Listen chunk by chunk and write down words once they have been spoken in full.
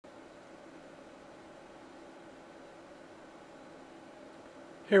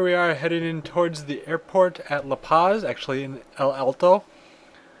Here we are heading in towards the airport at La Paz, actually in El Alto.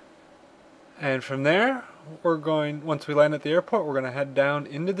 And from there, once we land at the airport, we're going to head down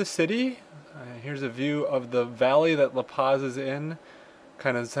into the city. Here's a view of the valley that La Paz is in,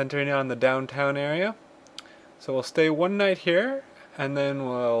 kind of centering on the downtown area. So we'll stay one night here, and then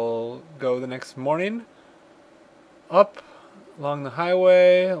we'll go the next morning up along the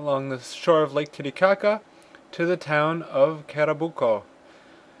highway, along the shore of Lake Titicaca, to the town of Carabuco.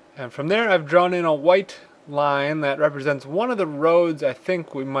 And from there I've drawn in a white line that represents one of the roads I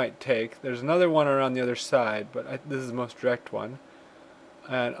think we might take. There's another one around the other side, but this is the most direct one.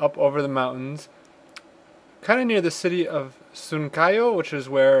 And up over the mountains, kind of near the city of Suncayo, which is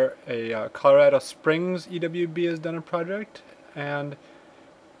where a Colorado Springs EWB has done a project. And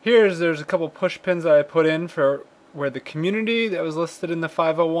there's a couple push pins that I put in for where the community that was listed in the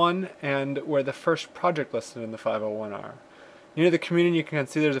 501 and where the first project listed in the 501 are. Near the community you can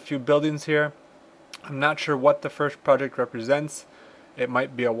see there's a few buildings here. I'm not sure what the first project represents. It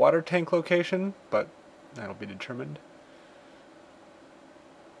might be a water tank location, but that'll be determined.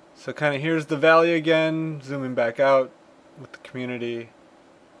 So kind of here's the valley again, zooming back out with the community.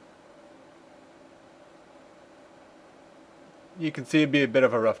 You can see it'd be a bit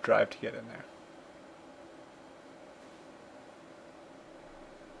of a rough drive to get in there.